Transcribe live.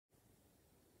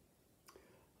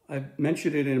I've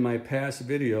mentioned it in my past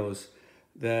videos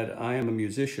that I am a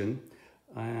musician.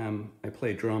 I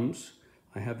play drums.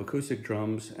 I have acoustic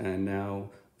drums, and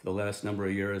now for the last number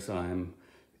of years I'm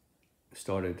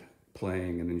started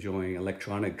playing and enjoying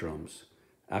electronic drums.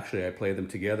 Actually, I play them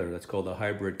together. That's called a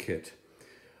hybrid kit.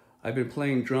 I've been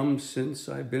playing drums since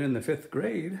I've been in the 5th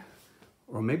grade,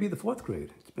 or maybe the 4th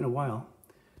grade. It's been a while.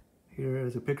 Here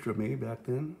is a picture of me back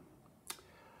then.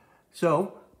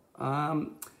 So,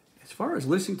 as far as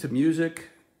listening to music,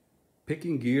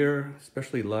 picking gear,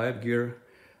 especially live gear,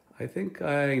 I think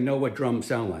I know what drums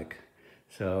sound like.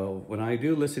 So when I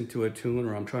do listen to a tune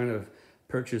or I'm trying to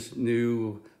purchase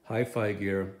new hi-fi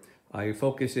gear, I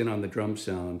focus in on the drum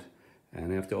sound.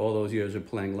 And after all those years of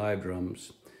playing live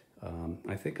drums,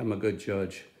 I think I'm a good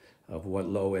judge of what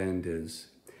low end is.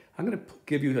 I'm going to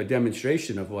give you a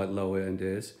demonstration of what low end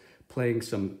is, playing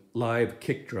some live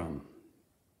kick drum.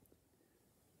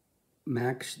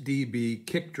 Max dB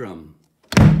kick drum,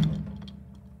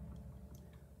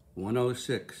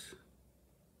 106.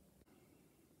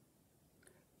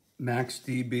 Max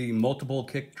dB multiple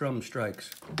kick drum strikes,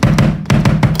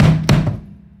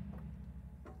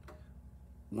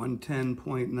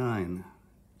 110.9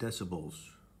 decibels.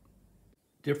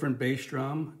 Different bass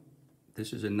drum. This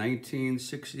is a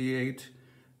 1968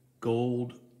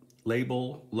 gold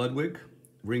label Ludwig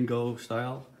Ringo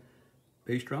style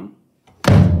bass drum.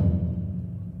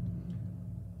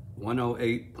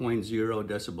 108.0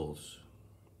 decibels.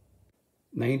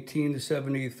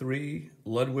 1973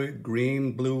 Ludwig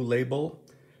green blue label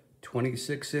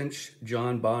 26-inch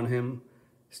John Bonham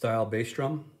style bass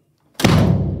drum.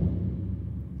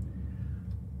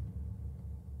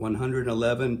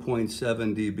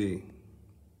 111.7 dB.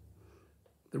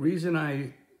 The reason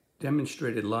I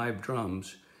demonstrated live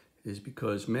drums is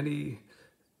because many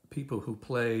people who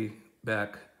play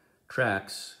back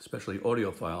tracks, especially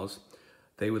audiophiles,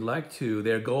 they would like to,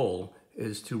 their goal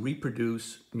is to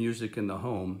reproduce music in the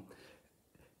home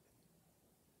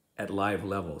at live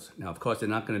levels. Now, of course, they're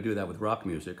not going to do that with rock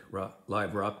music.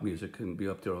 Live rock music can be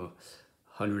up to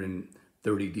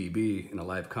 130 dB in a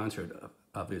live concert.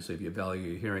 Obviously, if you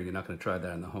value your hearing, you're not going to try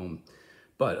that in the home.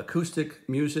 But acoustic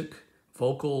music,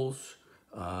 vocals,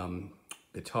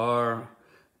 guitar,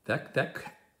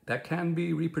 that can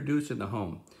be reproduced in the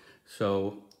home.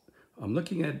 So I'm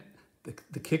looking at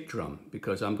the kick drum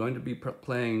because I'm going to be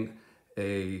playing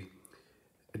a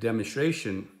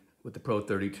demonstration with the Pro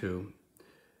 32,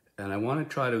 and I want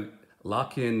to try to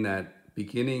lock in that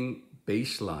beginning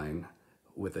bass line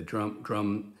with a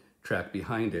drum track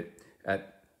behind it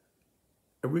at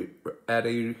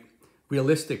a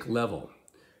realistic level.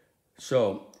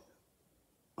 So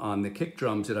on the kick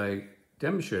drums that I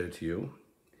demonstrated to you,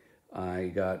 I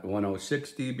got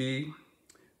 106 dB,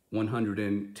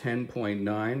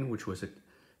 110.9, which was a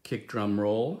kick drum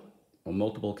roll, or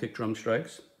multiple kick drum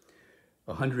strikes,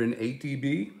 108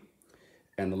 dB,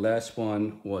 and the last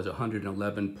one was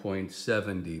 111.7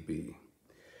 dB.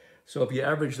 So if you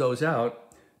average those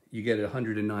out, you get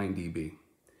 109 dB.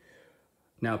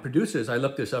 Now producers, I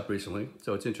looked this up recently,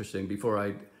 so it's interesting. Before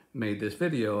I made this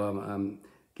video, I'm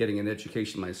getting an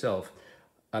education myself.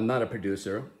 I'm not a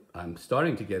producer. I'm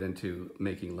starting to get into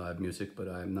making live music, but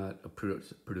I'm not a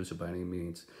producer by any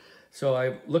means. So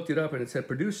I looked it up and it said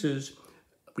producers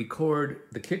record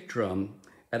the kick drum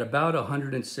at about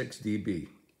 106 dB.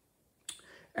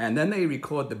 And then they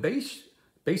record the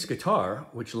bass guitar,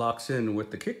 which locks in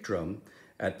with the kick drum,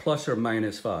 at plus or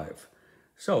minus 5.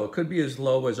 So it could be as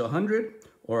low as 100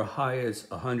 or high as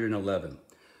 111.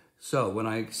 So when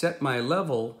I set my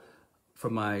level for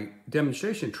my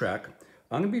demonstration track,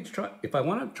 I'm going to be if I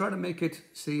want to try to make it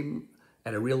seem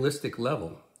at a realistic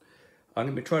level, I'm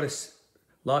going to try to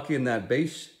lock in that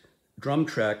bass drum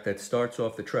track that starts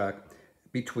off the track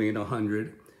between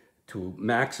 100 to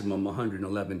maximum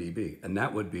 111 dB. And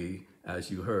that would be, as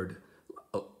you heard,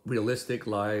 realistic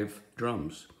live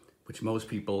drums, which most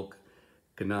people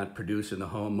cannot produce in the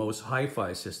home. Most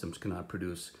hi-fi systems cannot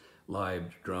produce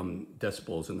live drum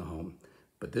decibels in the home.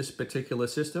 But this particular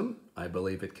system, I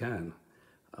believe it can.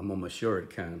 I'm almost sure it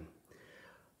can.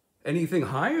 Anything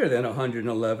higher than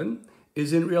 111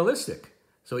 isn't realistic.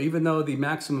 So even though the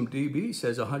maximum dB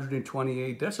says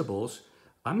 128 decibels,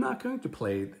 I'm not going to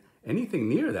play anything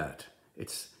near that.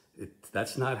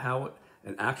 That's not how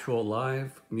an actual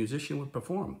live musician would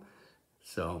perform.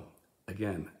 So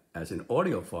again, as an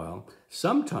audiophile,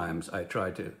 sometimes I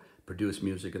try to produce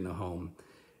music in the home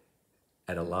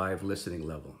at a live listening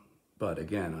level. But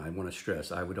again, I want to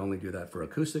stress, I would only do that for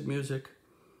acoustic music,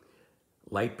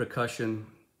 light percussion,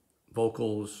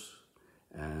 vocals,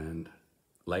 and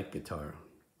light guitar.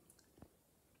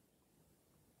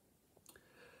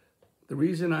 The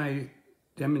reason I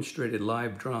demonstrated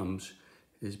live drums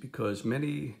is because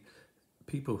many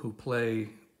people who play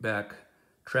back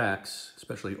tracks,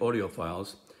 especially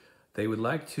audiophiles, they would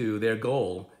like to, their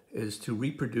goal is to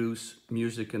reproduce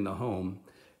music in the home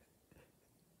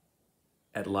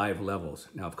at live levels.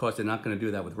 Now, of course, they're not going to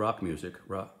do that with rock music.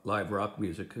 Live rock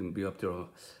music can be up to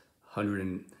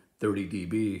 130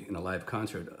 dB in a live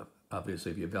concert.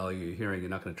 Obviously, if you value your hearing, you're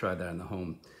not going to try that in the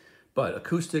home. But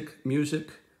acoustic music,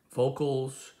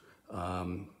 vocals,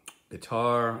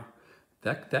 guitar,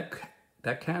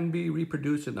 that can be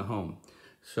reproduced in the home.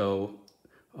 So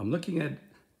I'm looking at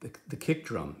the kick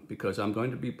drum because I'm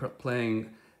going to be playing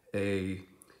a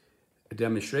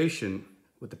demonstration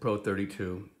with the Pro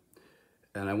 32.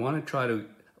 And I want to try to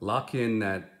lock in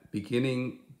that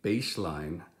beginning bass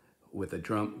line with a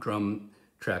drum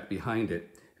track behind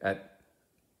it at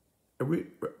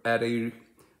a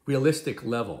realistic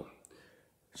level.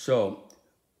 So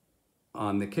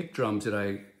on the kick drums that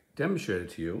I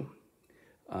demonstrated to you,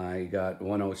 I got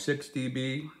 106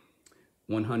 dB,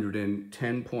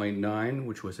 110.9,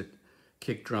 which was a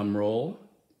kick drum roll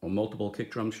or multiple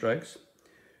kick drum strikes,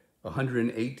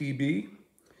 108 dB,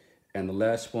 and the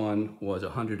last one was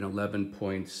 111.7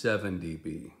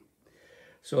 dB.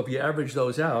 So if you average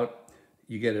those out,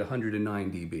 you get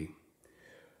 109 dB.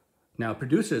 Now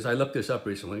producers, I looked this up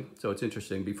recently, so it's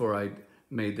interesting. Before I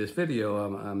made this video,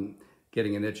 I'm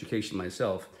getting an education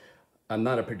myself. I'm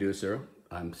not a producer.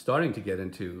 I'm starting to get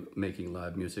into making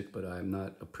live music, but I'm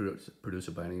not a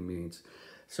producer by any means.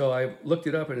 So I looked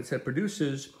it up and it said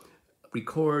producers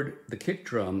record the kick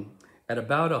drum at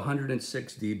about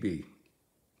 106 dB.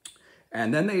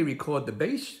 And then they record the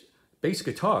bass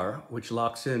guitar, which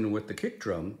locks in with the kick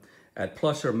drum, at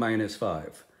plus or minus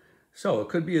 5. So it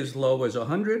could be as low as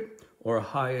 100 or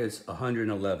high as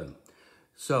 111.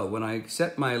 So when I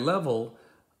set my level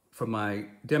for my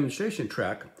demonstration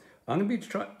track, I'm going to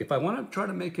be if I want to try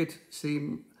to make it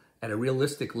seem at a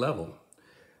realistic level,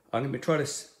 I'm going to try to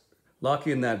lock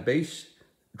in that bass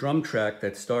drum track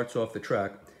that starts off the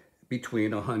track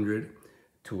between 100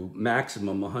 to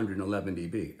maximum 111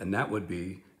 dB. And that would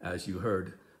be, as you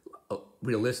heard,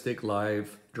 realistic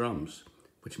live drums,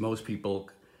 which most people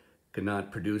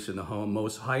cannot produce in the home.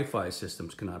 Most hi-fi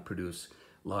systems cannot produce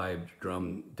live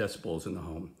drum decibels in the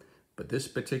home. But this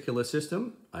particular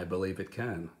system, I believe it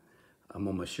can. I'm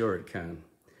almost sure it can.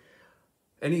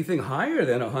 Anything higher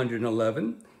than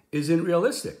 111 isn't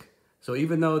realistic. So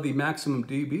even though the maximum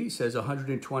dB says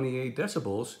 128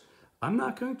 decibels, I'm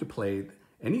not going to play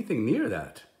anything near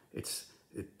that.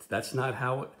 That's not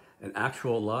how an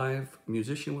actual live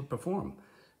musician would perform.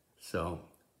 So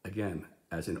again,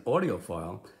 as an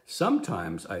audiophile,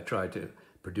 sometimes I try to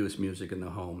produce music in the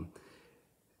home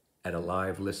at a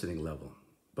live listening level.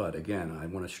 But again, I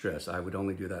want to stress, I would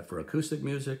only do that for acoustic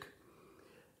music,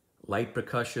 light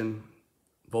percussion,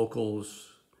 vocals,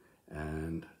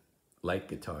 and light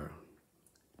guitar.